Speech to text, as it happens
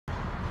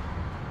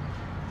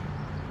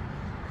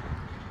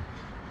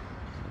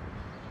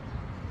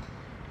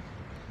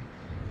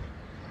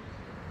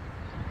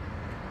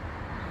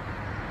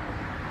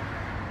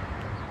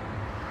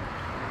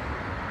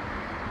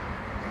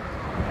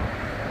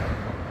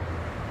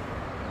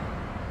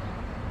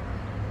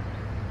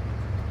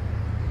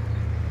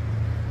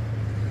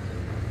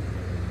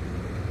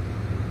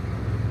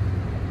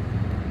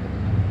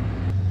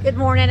Good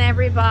morning,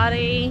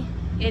 everybody.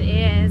 It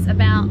is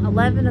about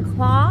 11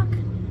 o'clock.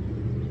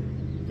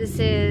 This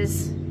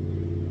is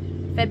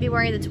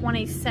February the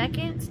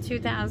 22nd,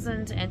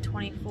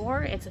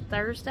 2024. It's a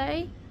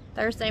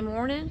Thursday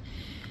morning.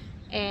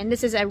 And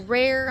this is a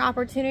rare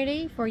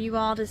opportunity for you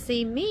all to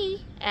see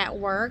me at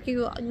work.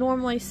 You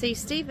normally see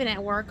Stephen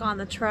at work on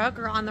the truck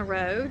or on the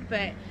road,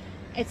 but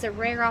it's a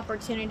rare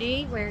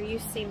opportunity where you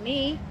see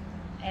me,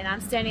 and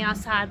I'm standing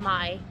outside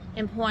my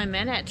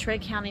employment at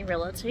TRIGG County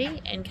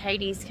Realty in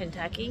Cadiz,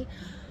 Kentucky.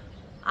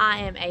 I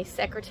am a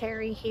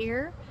secretary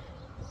here,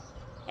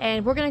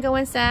 and we're gonna go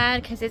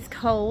inside because it's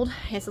cold.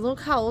 It's a little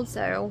cold,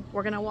 so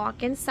we're gonna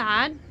walk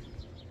inside.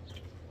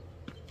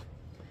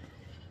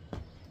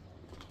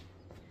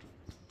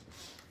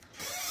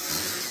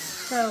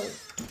 So,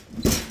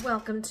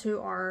 welcome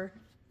to our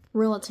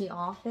realty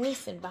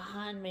office, and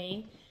behind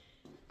me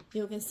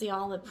you can see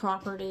all the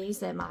properties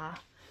that my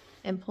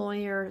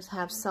employers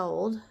have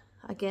sold.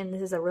 Again,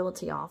 this is a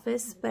realty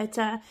office, but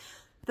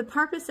the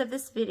purpose of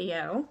this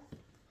video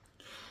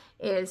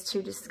is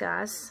to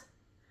discuss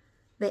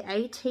the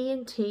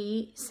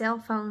AT&T cell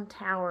phone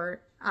tower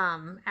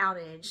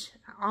outage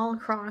all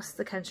across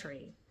the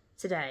country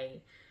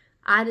today.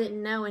 I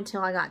didn't know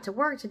until I got to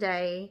work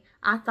today.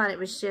 I thought it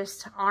was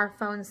just our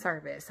phone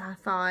service. I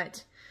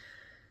thought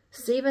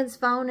Stephen's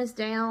phone is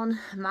down,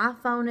 my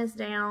phone is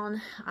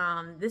down.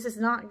 This is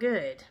not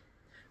good.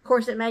 Of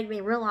course, it made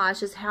me realize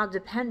just how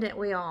dependent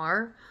we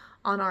are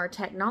on our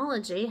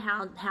technology,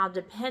 how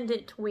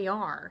dependent we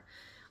are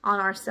on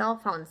our cell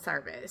phone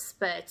service.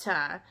 But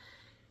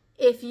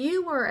if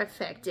you were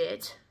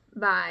affected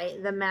by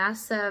the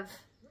massive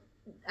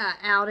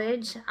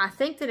outage, I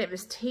think that it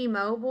was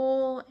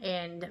T-Mobile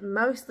and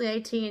mostly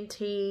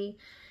AT&T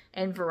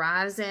and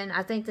Verizon.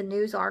 I think the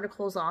news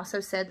articles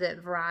also said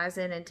that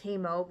Verizon and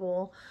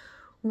T-Mobile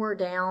were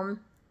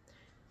down.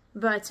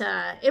 But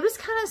it was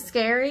kind of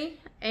scary,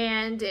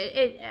 and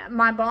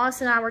my boss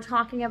and I were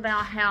talking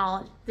about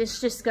how this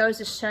just goes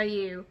to show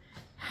you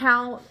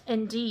how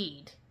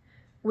indeed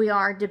we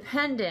are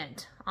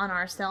dependent on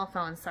our cell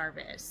phone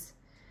service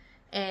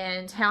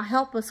and how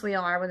helpless we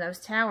are when those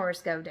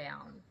towers go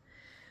down.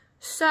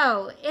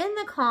 So in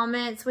the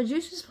comments, would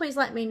you just please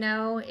let me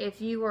know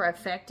if you were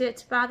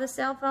affected by the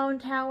cell phone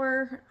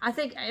tower? I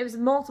think it was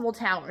multiple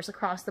towers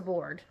across the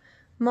board,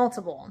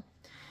 multiple.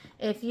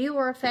 If you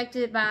were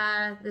affected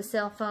by the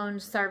cell phone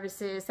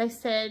services, they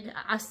said,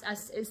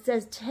 it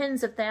says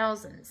tens of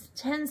thousands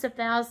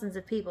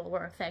of people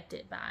were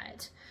affected by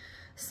it.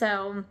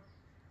 So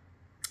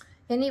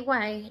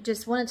anyway,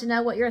 just wanted to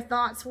know what your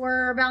thoughts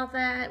were about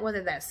that,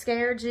 whether that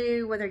scared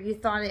you, whether you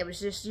thought it was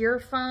just your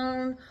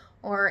phone,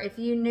 or if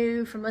you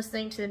knew from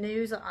listening to the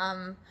news,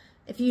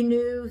 if you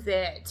knew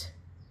that,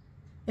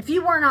 if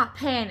you were not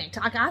panicked.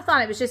 Like, I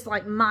thought it was just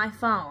like my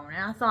phone,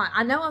 and I thought,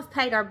 I know I've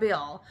paid our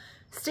bill.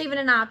 Stephen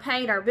and I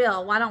paid our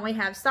bill. Why don't we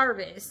have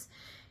service?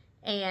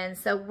 And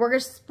so we're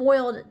just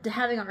spoiled to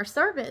having our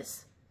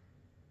service.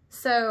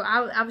 So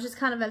I was just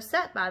kind of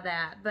upset by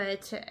that,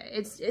 but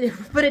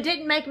but it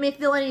didn't make me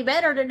feel any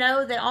better to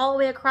know that all the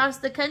way across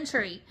the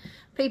country,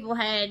 people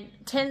had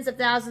tens of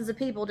thousands of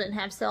people didn't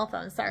have cell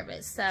phone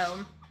service.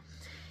 So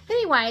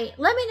anyway,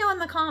 let me know in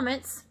the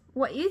comments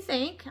what you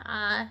think.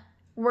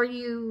 Were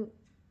you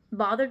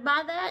bothered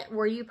by that?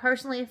 Were you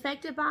personally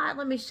affected by it?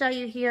 Let me show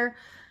you here.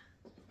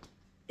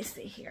 Let's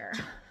see here.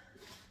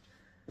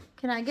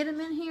 Can I get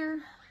him in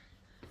here?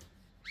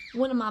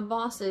 One of my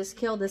bosses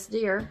killed this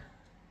deer.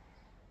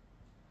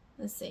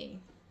 Let's see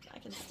if I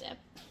can step.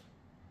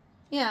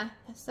 Yeah,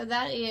 so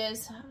that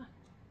is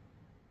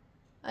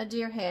a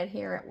deer head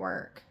here at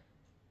work.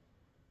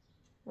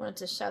 Wanted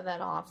to show that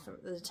off for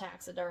the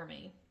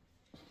taxidermy.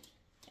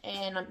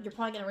 And you're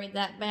probably going to read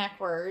that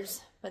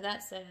backwards, but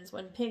that says,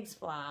 when pigs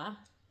fly.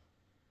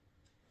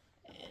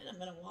 And I'm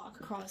going to walk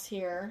across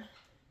here.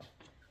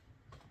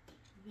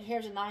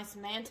 Here's a nice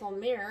mantle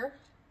mirror.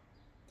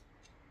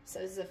 So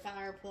this is a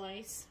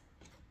fireplace.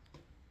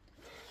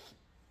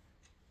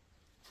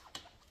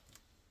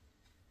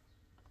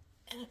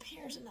 And up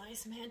here's a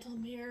nice mantle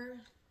mirror.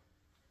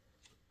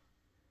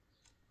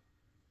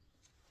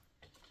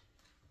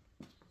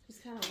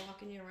 Just kind of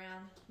walking you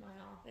around my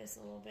office a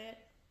little bit.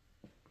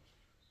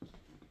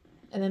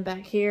 And then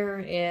back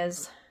here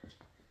is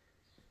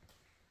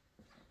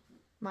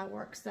my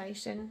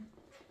workstation.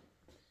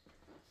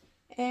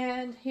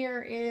 And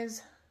here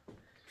is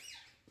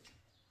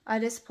a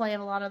display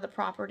of a lot of the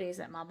properties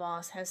that my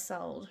boss has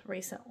sold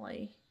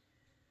recently.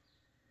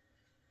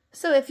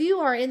 So if you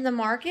are in the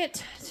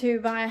market to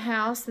buy a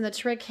house in the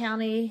TRIGG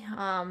County,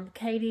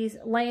 Cadiz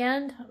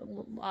land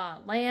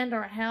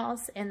or a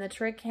house in the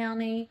TRIGG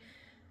County,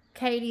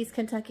 Cadiz,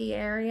 Kentucky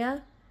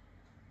area,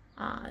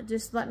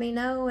 just let me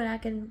know and I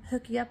can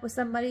hook you up with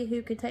somebody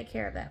who can take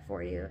care of that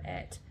for you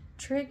at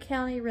TRIGG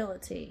County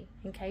Realty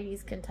in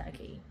Cadiz,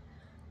 Kentucky.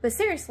 But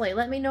seriously,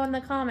 let me know in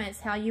the comments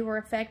how you were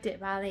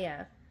affected by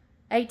the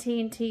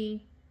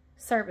AT&T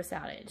service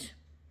outage.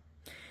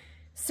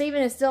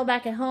 Stephen is still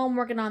back at home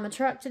working on the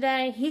truck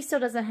today. He still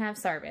doesn't have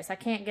service. I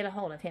can't get a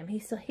hold of him. He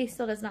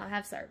still does not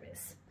have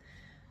service.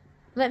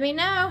 Let me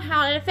know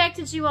how it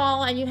affected you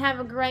all, and you have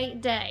a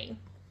great day.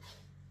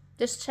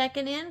 Just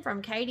checking in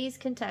from Cadiz,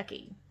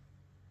 Kentucky.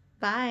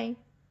 Bye.